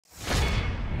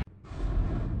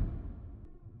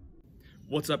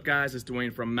What's up, guys? It's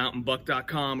Dwayne from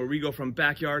mountainbuck.com, where we go from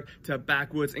backyard to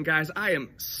backwoods. And guys, I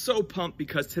am so pumped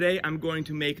because today I'm going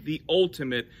to make the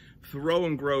ultimate throw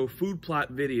and grow food plot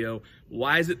video.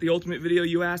 Why is it the ultimate video,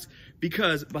 you ask?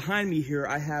 Because behind me here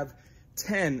I have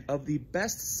 10 of the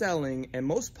best selling and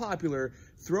most popular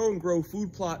throw and grow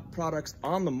food plot products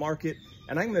on the market.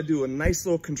 And I'm going to do a nice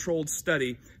little controlled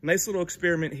study, nice little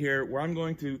experiment here where I'm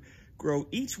going to grow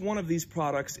each one of these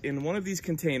products in one of these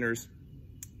containers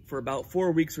for about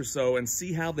 4 weeks or so and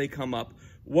see how they come up,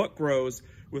 what grows,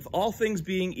 with all things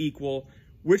being equal,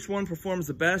 which one performs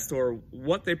the best or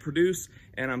what they produce,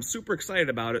 and I'm super excited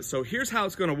about it. So here's how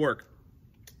it's gonna work.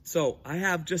 So I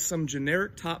have just some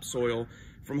generic topsoil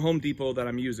from Home Depot that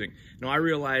I'm using. Now I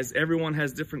realize everyone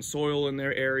has different soil in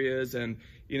their areas, and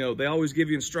you know, they always give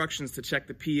you instructions to check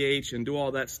the pH and do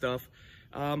all that stuff.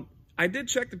 I did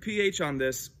check the pH on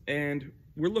this, and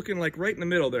we're looking like right in the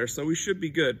middle there, so we should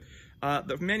be good.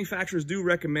 The manufacturers do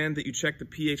recommend that you check the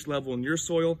pH level in your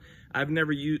soil. I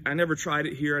never tried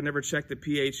it here. I never checked the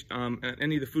pH at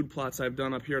any of the food plots I've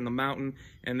done up here in the mountain,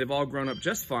 and they've all grown up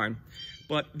just fine.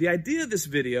 But the idea of this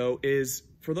video is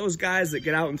for those guys that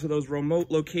get out into those remote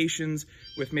locations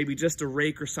with maybe just a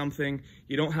rake or something.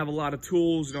 You don't have a lot of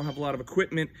tools, you don't have a lot of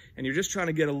equipment, and you're just trying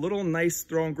to get a little nice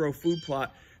throw and grow food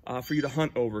plot for you to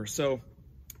hunt over. So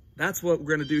that's what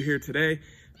we're gonna do here today.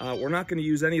 We're not going to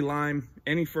use any lime,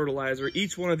 any fertilizer.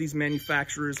 Each one of these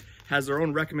manufacturers has their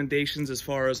own recommendations as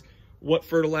far as what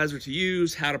fertilizer to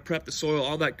use, how to prep the soil,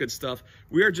 all that good stuff.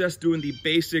 We are just doing the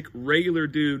basic, regular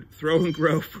dude, throw and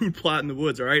grow food plot in the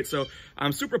woods, all right? So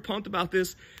I'm super pumped about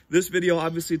this. This video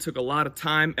obviously took a lot of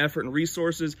time, effort, and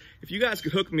resources. If you guys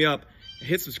could hook me up and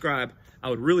hit subscribe, I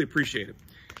would really appreciate it.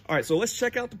 All right, so let's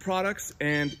check out the products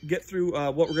and get through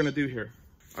what we're going to do here.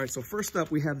 All right, so first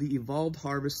up, we have the Evolved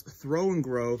Harvest Throw and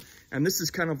Grow, and this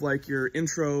is kind of like your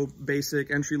intro, basic,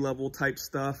 entry-level type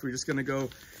stuff. We're just gonna go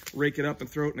rake it up and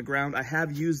throw it in the ground. I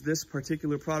have used this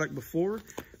particular product before.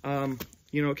 You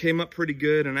know, it came up pretty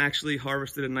good and actually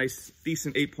harvested a nice,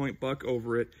 decent 8-point buck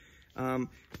over it.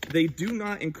 They do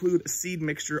not include a seed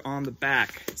mixture on the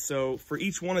back. So for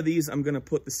each one of these, I'm gonna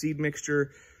put the seed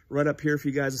mixture right up here for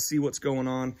you guys to see what's going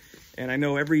on. And I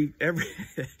know every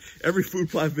food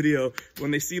plot video,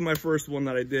 when they see my first one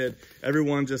that I did,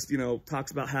 everyone just, you know,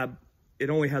 talks about how it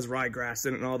only has ryegrass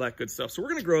in it and all that good stuff. So we're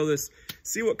gonna grow this,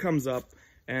 see what comes up,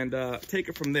 and take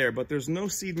it from there. But there's no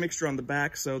seed mixture on the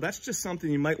back, so that's just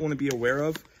something you might wanna be aware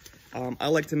of. I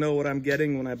like to know what I'm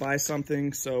getting when I buy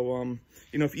something. So,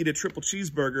 you know, if you eat a triple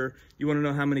cheeseburger, you wanna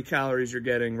know how many calories you're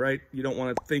getting, right? You don't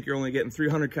wanna think you're only getting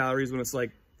 300 calories when it's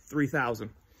like 3,000.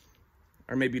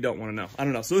 Or maybe you don't want to know. I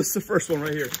don't know. So this is the first one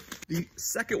right here. The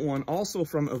second one, also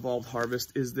from Evolved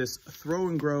Harvest, is this Throw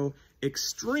and Grow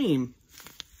Extreme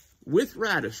with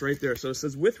radish right there. So it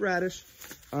says with radish.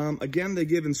 Again, they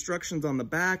give instructions on the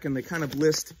back, and they kind of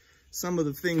list some of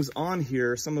the things on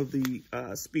here, some of the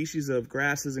species of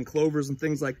grasses and clovers and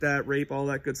things like that, rape, all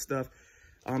that good stuff.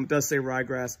 It does say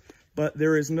ryegrass, but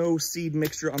there is no seed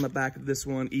mixture on the back of this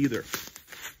one either.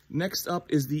 Next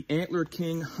up is the Antler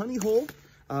King Honey Hole.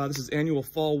 This is annual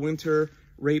fall, winter,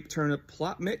 rape, turnip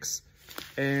plot mix.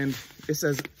 And it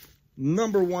says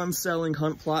 #1 selling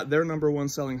hunt plot, their #1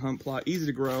 selling hunt plot, easy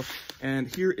to grow. And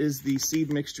here is the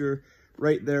seed mixture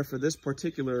right there for this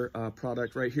particular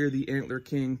product right here, the Antler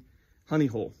King Honey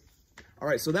Hole. All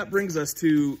right, so that brings us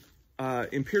to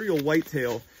Imperial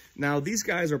Whitetail. Now, these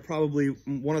guys are probably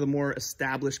one of the more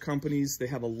established companies. They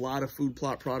have a lot of food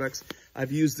plot products.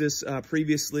 I've used this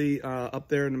previously up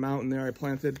there in the mountain there I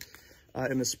planted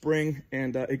in the spring,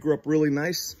 and it grew up really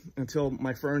nice until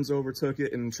my ferns overtook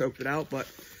it and choked it out. But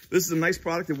this is a nice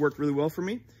product. It worked really well for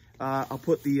me. I'll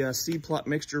put the seed plot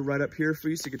mixture right up here for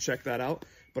you so you can check that out.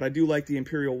 But I do like the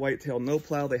Imperial Whitetail No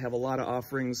Plow. They have a lot of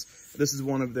offerings. This is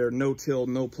one of their no-till,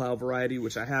 no-plow variety,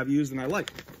 which I have used and I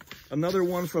like. Another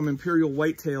one from Imperial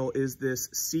Whitetail is this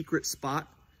Secret Spot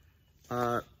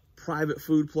private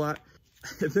food plot.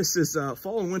 This is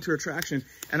fall and winter attraction,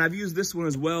 and I've used this one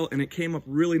as well, and it came up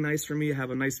really nice for me. I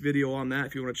have a nice video on that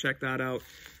if you want to check that out.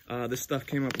 This stuff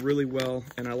came up really well,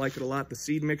 and I like it a lot. The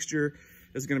seed mixture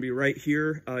is going to be right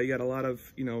here. You got a lot of,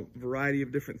 you know, variety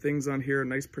of different things on here, a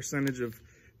nice percentage of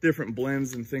different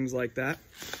blends and things like that.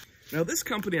 Now, this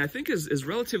company I think is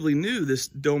relatively new, this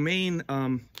Domain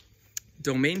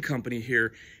company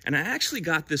here, and I actually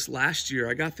got this last year.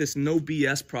 I got this No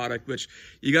BS product, which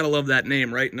you gotta love that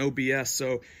name, right? No BS.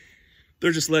 So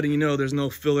they're just letting you know there's no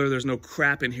filler, there's no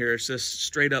crap in here. It's just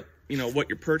straight up, you know, what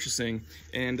you're purchasing.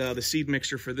 And the seed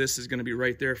mixture for this is gonna be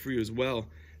right there for you as well.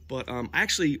 But I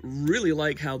actually really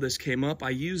like how this came up.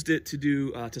 I used it to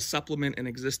do to supplement an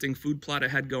existing food plot I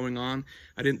had going on.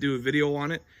 I didn't do a video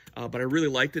on it, but I really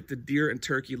liked it. The deer and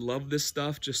turkey love this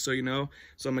stuff, just so you know.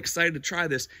 So I'm excited to try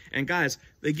this. And guys,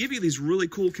 they give you these really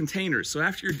cool containers. So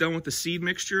after you're done with the seed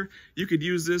mixture, you could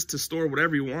use this to store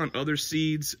whatever you want, other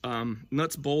seeds,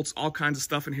 nuts, bolts, all kinds of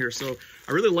stuff in here. So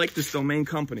I really like this Domain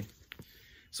company.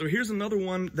 So here's another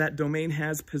one that Domain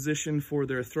has positioned for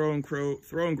their throw and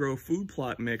grow food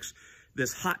plot mix,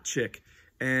 this Hot Chick,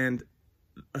 and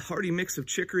a hearty mix of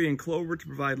chicory and clover to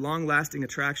provide long-lasting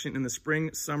attraction in the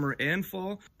spring, summer, and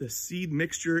fall. The seed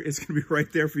mixture is going to be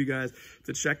right there for you guys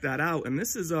to check that out. And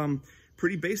this is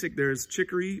pretty basic. There's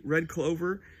chicory, red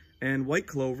clover, and white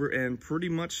clover, and pretty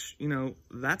much, you know,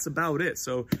 that's about it.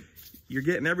 So you're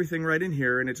getting everything right in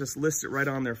here, and it just lists it right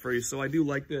on there for you. So I do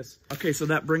like this. Okay, so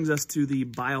that brings us to the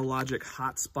Biologic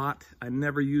Hotspot. I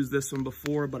never used this one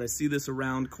before, but I see this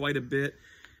around quite a bit.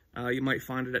 You might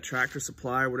find it at Tractor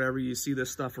Supply or whatever. You see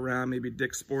this stuff around, maybe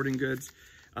Dick's Sporting Goods.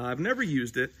 I've never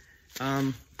used it.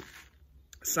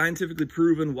 Scientifically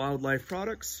proven wildlife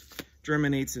products,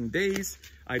 germinates in days,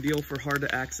 ideal for hard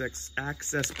to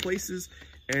access places,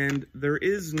 and there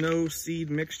is no seed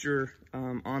mixture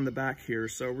on the back here,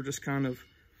 so we're just kind of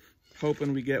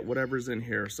hoping we get whatever's in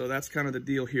here. So that's kind of the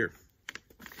deal here.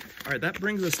 All right, that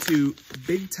brings us to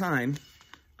Big Time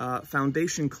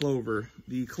Foundation Clover,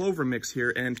 the clover mix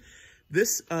here. And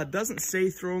this doesn't say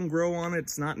throw and grow on it.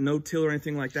 It's not no-till or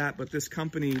anything like that, but this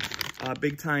company,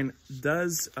 Big Time,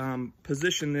 does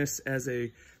position this as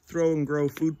a throw and grow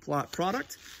food plot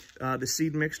product. The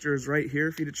seed mixture is right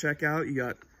here for you to check out. You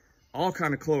got all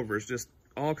kind of clovers, just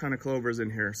all kind of clovers in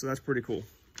here. So that's pretty cool.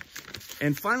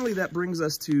 And finally, that brings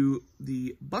us to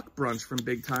the Buck Brunch from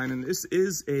Big Time. And this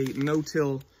is a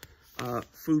no-till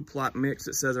food plot mix.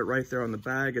 It says it right there on the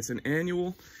bag. It's an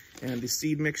annual, and the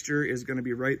seed mixture is going to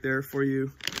be right there for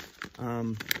you.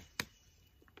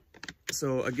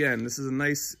 So again, this is a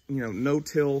nice, you know,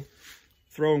 no-till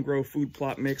throw and grow food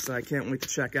plot mix. I can't wait to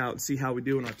check out and see how we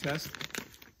do in our test.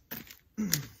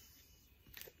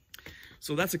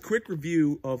 So that's a quick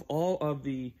review of all of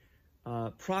the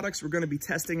products we're going to be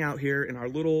testing out here in our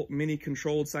little mini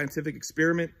controlled scientific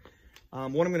experiment.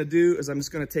 What I'm going to do is I'm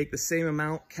just going to take the same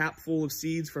amount, cap full of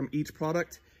seeds from each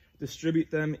product,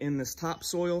 distribute them in this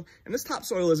topsoil. And this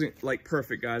topsoil isn't like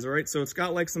perfect, guys, all right? So it's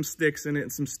got like some sticks in it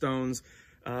and some stones.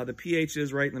 The pH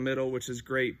is right in the middle, which is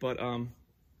great, but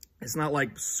it's not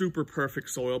like super perfect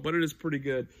soil, but it is pretty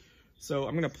good. So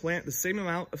I'm going to plant the same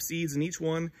amount of seeds in each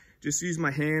one, just use my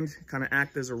hand, kind of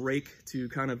act as a rake to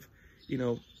kind of, you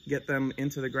know, get them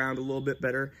into the ground a little bit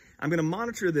better. I'm going to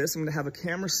monitor this. I'm going to have a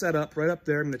camera set up right up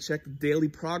there. I'm going to check the daily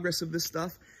progress of this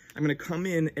stuff. I'm going to come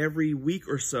in every week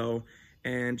or so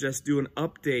and just do an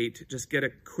update, just get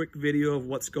a quick video of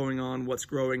what's going on, what's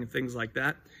growing, and things like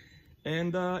that.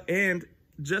 And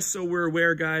just so we're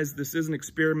aware, guys, this is an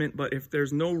experiment, but if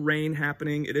there's no rain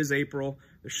happening, it is April,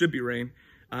 there should be rain,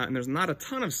 and there's not a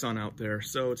ton of sun out there,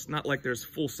 so it's not like there's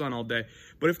full sun all day.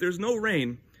 But if there's no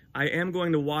rain, I am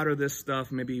going to water this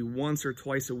stuff maybe once or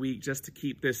twice a week just to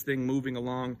keep this thing moving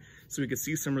along so we can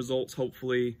see some results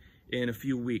hopefully in a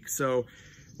few weeks. So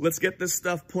let's get this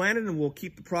stuff planted and we'll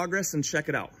keep the progress and check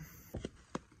it out.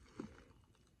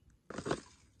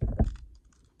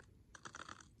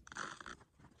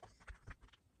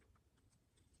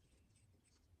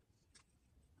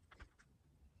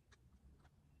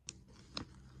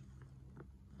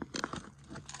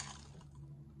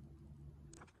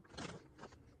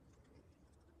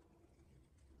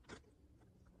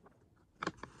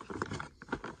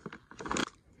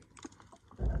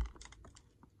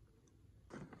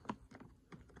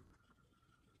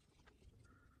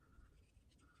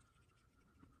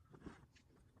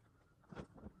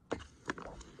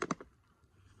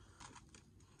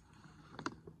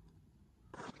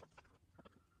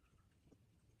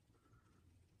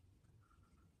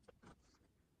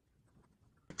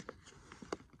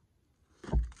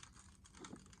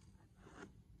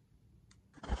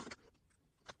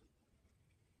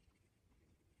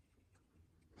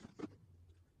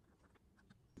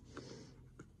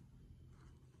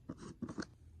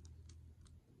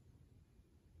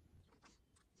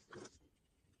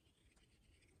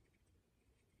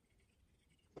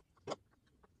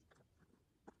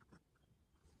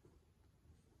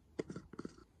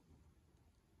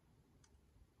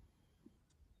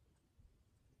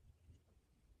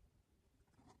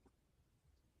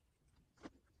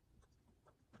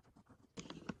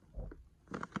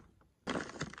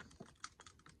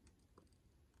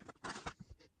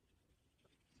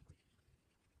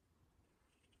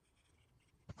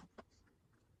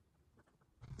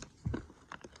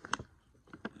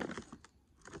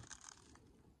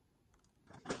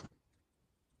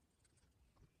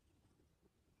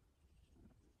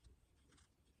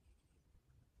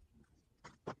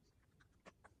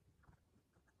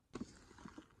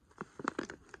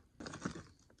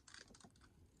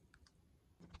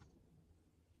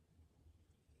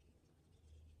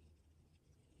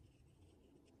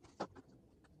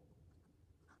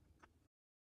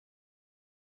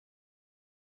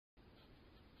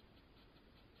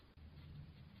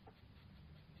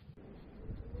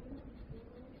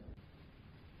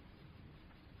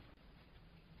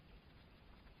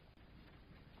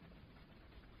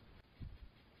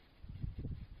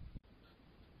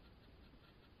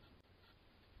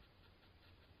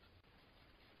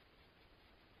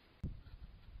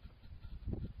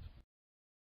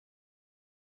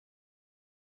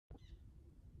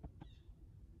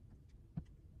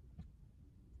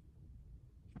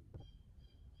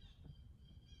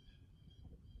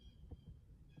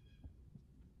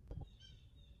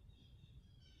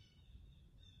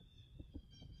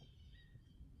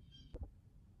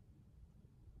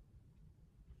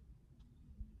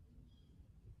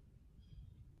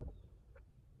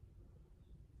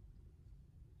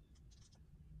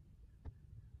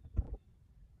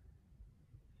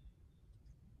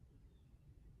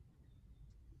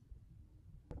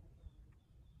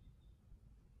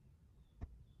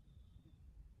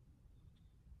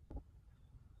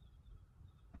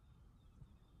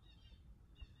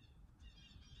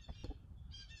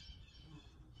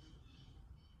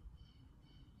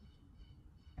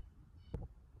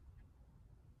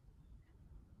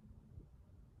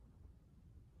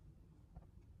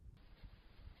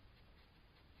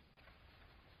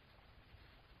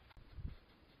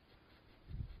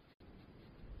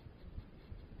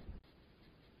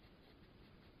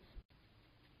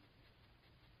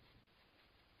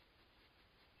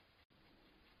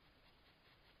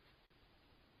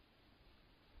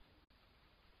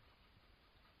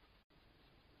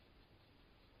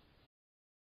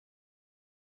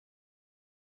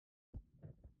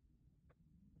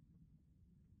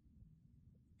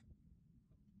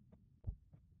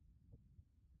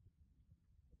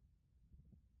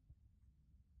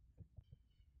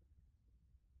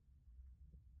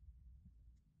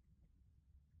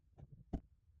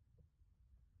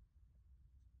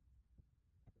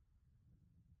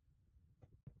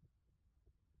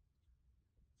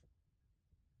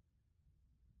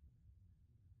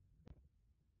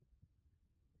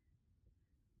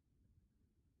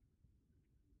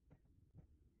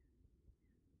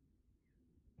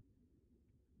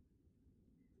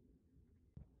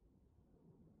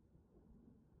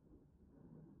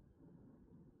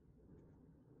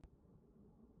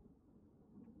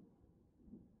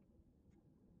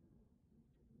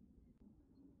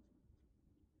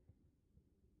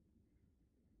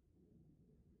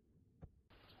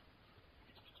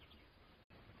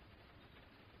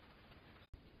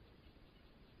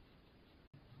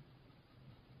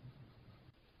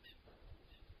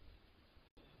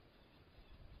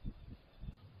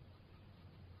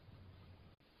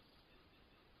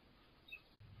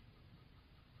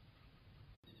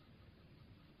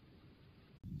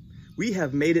 We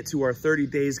have made it to our 30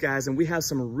 days, guys, and we have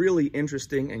some really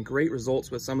interesting and great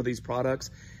results with some of these products.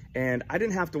 And I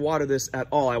didn't have to water this at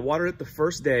all. I watered it the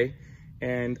first day,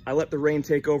 and I let the rain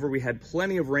take over. We had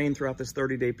plenty of rain throughout this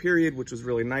 30-day period, which was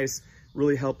really nice,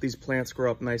 really helped these plants grow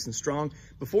up nice and strong.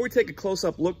 Before we take a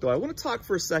close-up look, though, I want to talk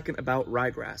for a second about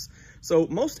ryegrass. So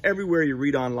most everywhere you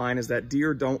read online is that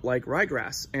deer don't like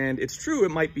ryegrass, and it's true,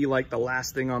 it might be like the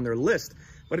last thing on their list,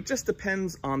 but it just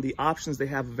depends on the options they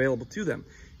have available to them.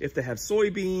 If they have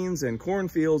soybeans and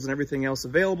cornfields and everything else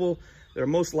available, they're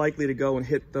most likely to go and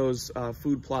hit those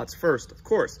food plots first, of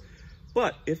course.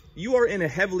 But if you are in a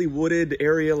heavily wooded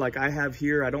area like I have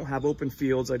here, I don't have open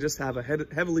fields, I just have a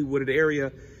heavily wooded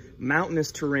area,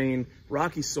 mountainous terrain,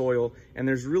 rocky soil, and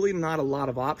there's really not a lot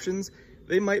of options,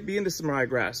 they might be into some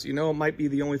ryegrass. You know, it might be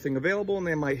the only thing available and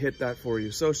they might hit that for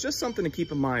you. So it's just something to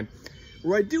keep in mind.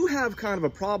 Where I do have kind of a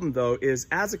problem though is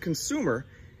as a consumer,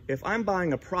 if I'm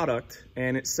buying a product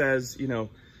and it says, you know,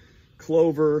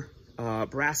 clover,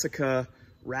 brassica,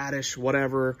 radish,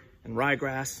 whatever, and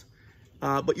ryegrass,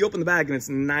 but you open the bag and it's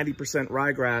 90%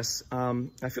 ryegrass,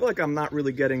 I feel like I'm not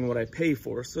really getting what I pay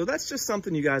for. So that's just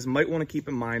something you guys might want to keep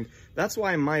in mind. That's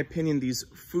why, in my opinion, these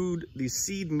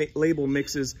seed label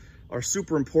mixes are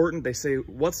super important. They say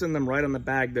what's in them right on the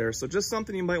bag there. So just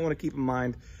something you might want to keep in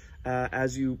mind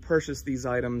as you purchase these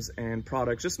items and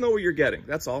products. Just know what you're getting.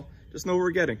 That's all. Just know what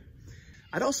we're getting.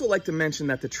 I'd also like to mention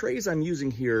that the trays I'm using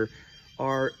here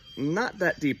are not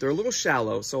that deep. They're a little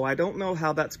shallow, so I don't know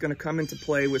how that's going to come into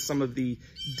play with some of the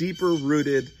deeper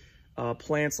rooted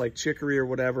plants like chicory or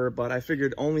whatever, but I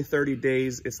figured only 30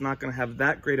 days, it's not going to have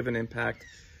that great of an impact.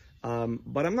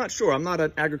 But I'm not sure. I'm not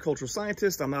an agricultural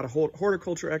scientist. I'm not a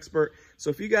horticulture expert.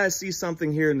 So if you guys see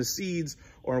something here in the seeds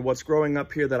or in what's growing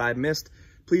up here that I missed,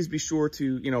 please be sure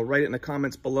to, you know, write it in the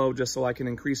comments below just so I can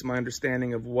increase my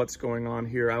understanding of what's going on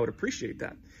here. I would appreciate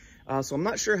that. So I'm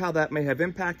not sure how that may have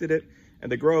impacted it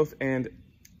and the growth. And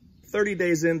 30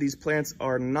 days in, these plants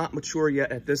are not mature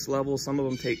yet at this level. Some of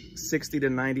them take 60 to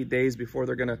 90 days before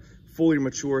they're going to fully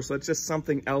mature. So it's just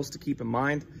something else to keep in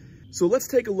mind. So let's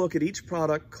take a look at each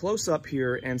product close up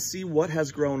here and see what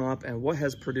has grown up and what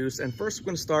has produced. And first, we're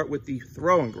going to start with the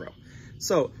throw and grow.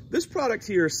 So this product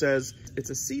here says it's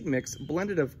a seed mix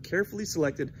blended of carefully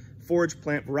selected forage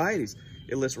plant varieties.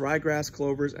 It lists ryegrass,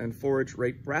 clovers, and forage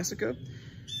rape brassica.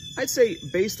 I'd say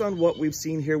based on what we've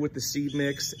seen here with the seed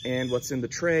mix and what's in the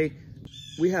tray,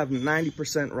 we have 90%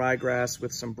 ryegrass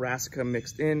with some brassica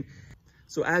mixed in.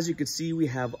 So as you can see, we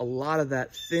have a lot of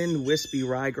that thin, wispy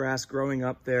ryegrass growing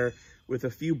up there with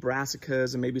a few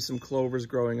brassicas and maybe some clovers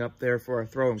growing up there for our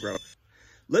throw and grow.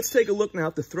 Let's take a look now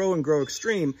at the Throw and Grow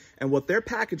Extreme, and what their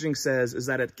packaging says is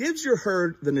that it gives your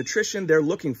herd the nutrition they're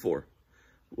looking for.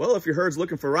 Well, if your herd's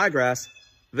looking for ryegrass,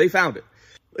 they found it.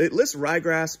 It lists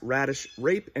ryegrass, radish,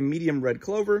 rape, and medium red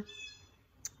clover.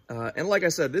 And like I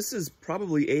said, this is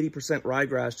probably 80%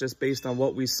 ryegrass just based on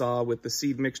what we saw with the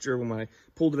seed mixture when I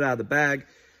pulled it out of the bag.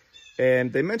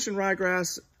 And they mentioned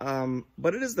ryegrass,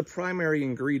 but it is the primary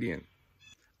ingredient.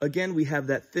 Again, we have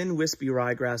that thin, wispy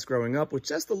ryegrass growing up with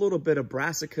just a little bit of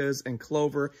brassicas and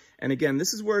clover. And again,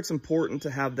 this is where it's important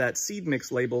to have that seed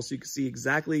mix label so you can see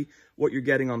exactly what you're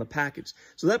getting on the package.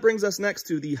 So that brings us next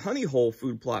to the honey hole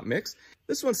food plot mix.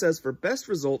 This one says, for best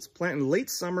results, plant in late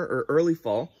summer or early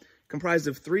fall, comprised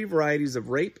of 3 varieties of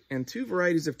rape and 2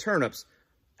 varieties of turnips.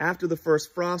 After the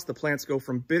first frost, the plants go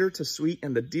from bitter to sweet,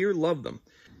 and the deer love them.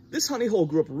 This honey hole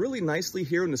grew up really nicely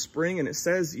here in the spring, and it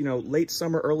says, you know, late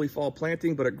summer, early fall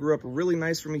planting, but it grew up really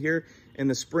nice for me here in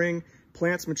the spring.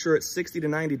 Plants mature at 60 to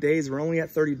 90 days. We're only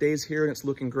at 30 days here, and it's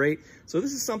looking great. So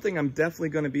this is something I'm definitely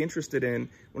going to be interested in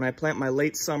when I plant my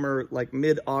late summer, like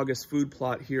mid-August food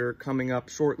plot here coming up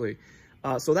shortly.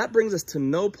 So that brings us to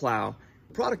no plow.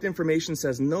 Product information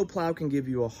says no plow can give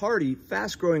you a hardy,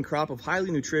 fast-growing crop of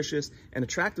highly nutritious and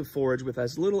attractive forage with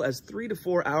as little as 3 to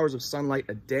 4 hours of sunlight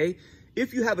a day.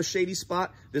 If you have a shady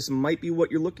spot, this might be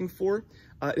what you're looking for.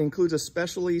 It includes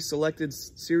especially selected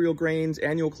cereal grains,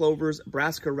 annual clovers,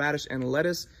 brassica, radish, and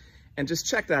lettuce. And just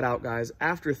check that out, guys.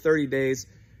 After 30 days,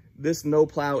 this no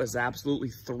plow is absolutely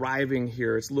thriving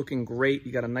here. It's looking great.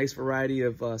 You got a nice variety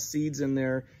of seeds in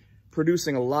there,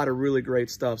 producing a lot of really great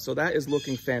stuff. So that is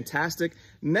looking fantastic.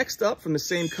 Next up from the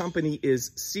same company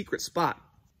is Secret Spot.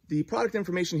 The product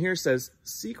information here says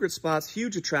Secret Spot's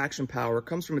huge attraction power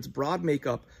comes from its broad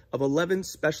makeup of 11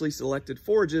 specially selected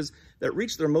forages that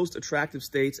reach their most attractive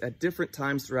states at different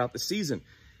times throughout the season.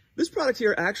 This product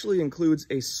here actually includes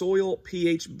a soil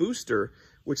pH booster,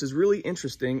 which is really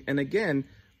interesting, and again,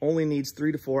 only needs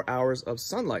 3 to 4 hours of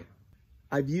sunlight.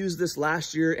 I've used this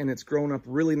last year and it's grown up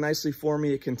really nicely for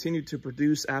me. It continued to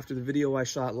produce after the video I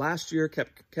shot last year,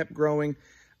 kept growing.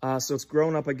 So it's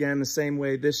grown up again the same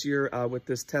way this year with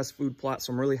this test food plot.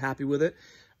 So I'm really happy with it.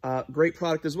 Great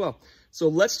product as well. So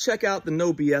let's check out the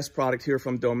No BS product here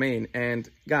from Domain. And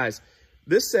guys,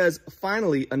 this says,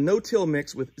 finally, a no-till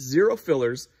mix with 0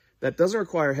 fillers that doesn't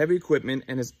require heavy equipment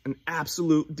and is an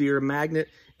absolute deer magnet.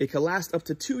 It can last up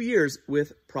to 2 years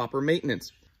with proper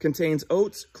maintenance. Contains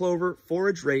oats, clover,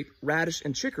 forage rape, radish,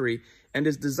 and chicory, and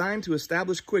is designed to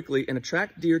establish quickly and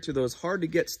attract deer to those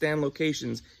hard-to-get stand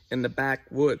locations in the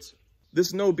backwoods.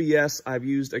 This No BS I've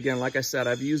used, again, like I said,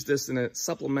 I've used this in a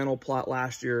supplemental plot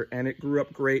last year, and it grew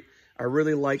up great. I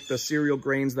really like the cereal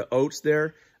grains, the oats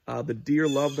there. The deer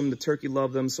love them, the turkey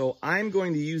love them, so I'm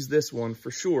going to use this one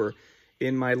for sure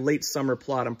in my late summer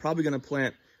plot. I'm probably going to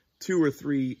plant 2 or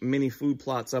 3 mini food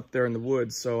plots up there in the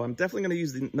woods, so I'm definitely going to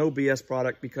use the No BS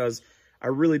product because I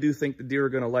really do think the deer are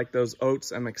going to like those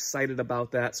oats. I'm excited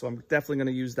about that, so I'm definitely going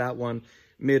to use that one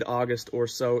mid-August or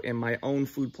so in my own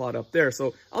food plot up there.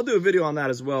 So I'll do a video on that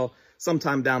as well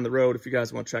sometime down the road if you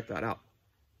guys want to check that out.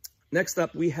 Next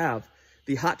up, we have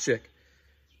the Hot Chick.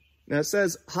 Now it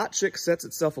says, Hot Chick sets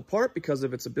itself apart because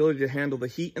of its ability to handle the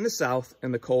heat in the south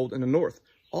and the cold in the north,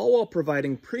 all while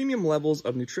providing premium levels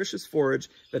of nutritious forage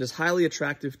that is highly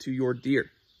attractive to your deer.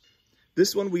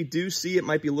 This one we do see, it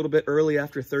might be a little bit early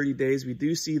after 30 days. We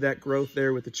do see that growth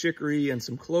there with the chicory and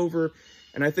some clover.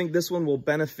 And I think this one will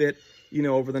benefit, you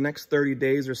know, over the next 30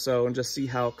 days or so and just see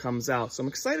how it comes out. So I'm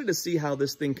excited to see how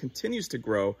this thing continues to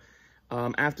grow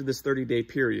after this 30-day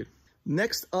period.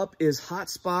 Next up is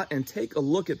Hotspot, and take a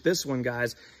look at this one,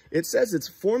 guys. It says it's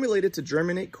formulated to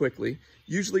germinate quickly,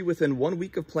 usually within 1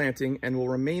 week of planting, and will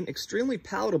remain extremely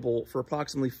palatable for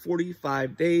approximately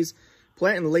 45 days.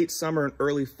 Plant in late summer and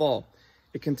early fall.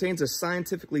 It contains a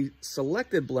scientifically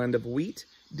selected blend of wheat,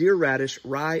 deer radish,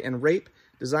 rye, and rape,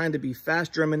 designed to be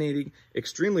fast germinating,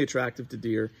 extremely attractive to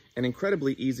deer, and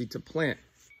incredibly easy to plant.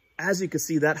 As you can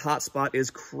see, that Hotspot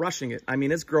is crushing it. I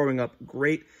mean, it's growing up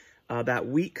great. That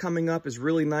wheat coming up is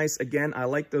really nice. Again, I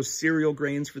like those cereal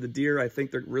grains for the deer. I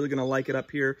think they're really going to like it up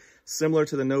here. Similar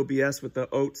to the No BS with the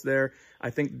oats there. I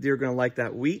think the deer are going to like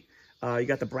that wheat. You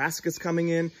got the brassicas coming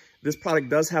in. This product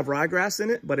does have ryegrass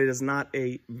in it, but it is not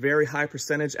a very high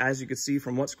percentage, as you can see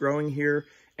from what's growing here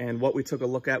and what we took a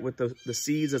look at with the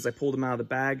seeds as I pulled them out of the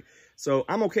bag. So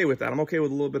I'm okay with that. I'm okay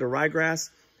with a little bit of ryegrass.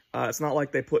 It's not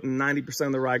like they put 90%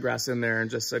 of the ryegrass in there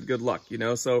and just said good luck, you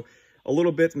know. So a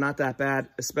little bit, not that bad,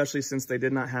 especially since they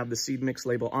did not have the seed mix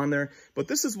label on there. But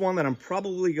this is one that I'm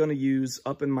probably going to use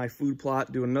up in my food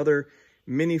plot, do another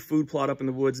mini food plot up in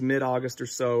the woods mid-August or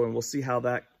so, and we'll see how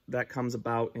that comes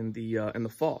about in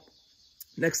the fall.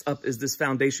 Next up is this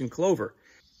Foundation Clover.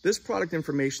 This product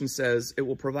information says it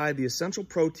will provide the essential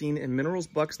protein and minerals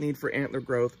bucks need for antler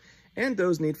growth and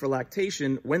does need for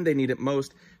lactation when they need it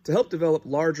most to help develop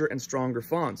larger and stronger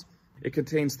fawns. It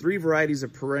contains 3 varieties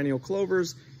of perennial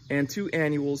clovers and 2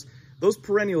 annuals. Those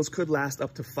perennials could last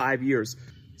up to 5 years.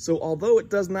 So although it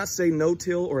does not say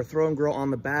no-till or throw and grow on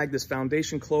the bag, this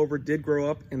Foundation Clover did grow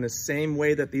up in the same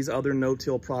way that these other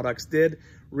no-till products did.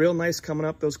 Real nice coming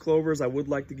up, those clovers. I would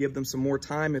like to give them some more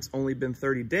time. It's only been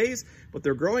 30 days, but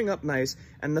they're growing up nice.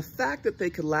 And the fact that they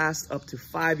could last up to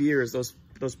 5 years,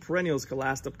 those perennials could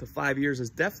last up to 5 years, is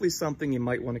definitely something you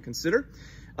might want to consider.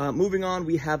 Moving on,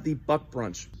 we have the Buck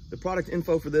Brunch. The product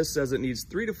info for this says it needs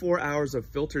 3 to 4 hours of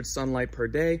filtered sunlight per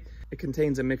day. It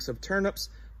contains a mix of turnips,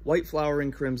 white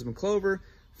flowering crimson clover,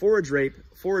 forage rape,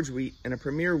 forage wheat, and a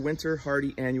premier winter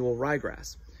hardy annual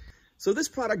ryegrass. So this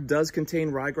product does contain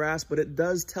ryegrass, but it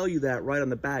does tell you that right on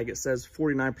the bag. It says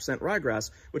 49% ryegrass,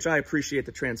 which I appreciate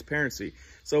the transparency.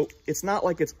 So it's not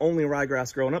like it's only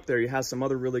ryegrass growing up there. You have some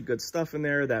other really good stuff in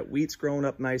there. That wheat's growing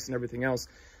up nice and everything else.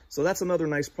 So that's another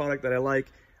nice product that I like.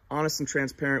 Honest and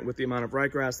transparent with the amount of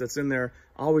ryegrass that's in there.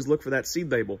 I always look for that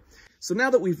seed label. So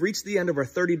now that we've reached the end of our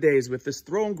 30 days with this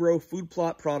Throw and Grow food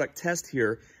plot product test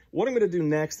here, what I'm going to do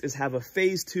next is have a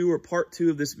phase 2 or part 2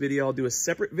 of this video. I'll do a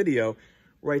separate video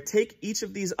where I take each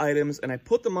of these items and I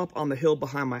put them up on the hill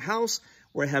behind my house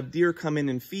where I have deer come in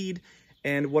and feed.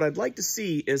 And what I'd like to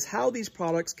see is how these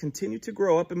products continue to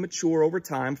grow up and mature over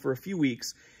time for a few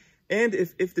weeks. And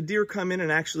if the deer come in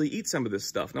and actually eat some of this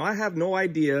stuff. Now, I have no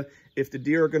idea if the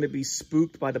deer are going to be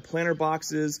spooked by the planter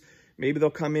boxes. Maybe they'll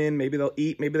come in, maybe they'll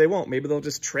eat, maybe they won't. Maybe they'll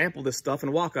just trample this stuff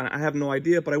and walk on it. I have no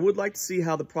idea, but I would like to see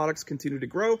how the products continue to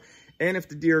grow and if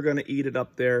the deer are going to eat it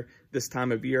up there this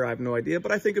time of year. I have no idea,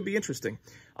 but I think it'd be interesting.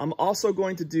 I'm also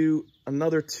going to do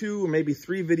another 2 or maybe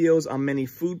 3 videos on mini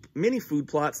food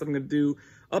plots that I'm going to do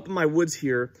up in my woods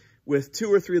here with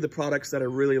 2 or 3 of the products that I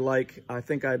really like. I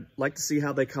think I'd like to see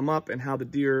how they come up and how the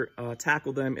deer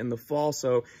tackle them in the fall.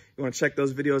 So if you want to check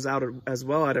those videos out as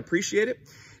well, I'd appreciate it.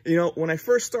 You know, when I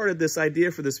first started this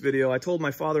idea for this video, I told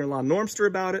my father-in-law, Normster,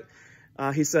 about it.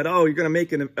 He said, oh, you're going to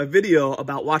make a video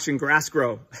about watching grass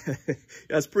grow.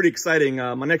 That's pretty exciting.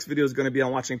 My next video is going to be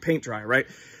on watching paint dry, right?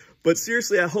 But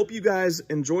seriously, I hope you guys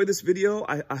enjoy this video.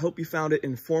 I hope you found it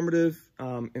informative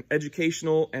and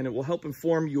educational, and it will help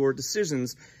inform your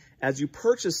decisions as you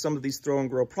purchase some of these throw and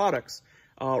grow products.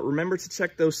 Remember to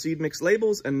check those seed mix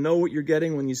labels and know what you're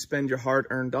getting when you spend your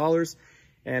hard-earned dollars.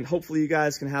 And hopefully you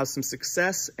guys can have some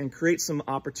success and create some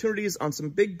opportunities on some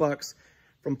big bucks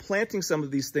from planting some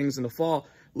of these things in the fall.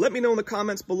 Let me know in the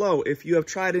comments below if you have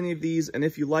tried any of these and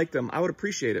if you like them. I would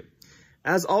appreciate it.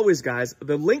 As always, guys,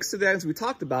 the links to the items we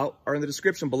talked about are in the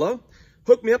description below.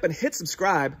 Hook me up and hit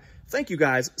subscribe. Thank you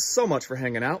guys so much for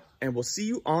hanging out, and we'll see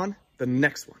you on the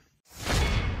next one.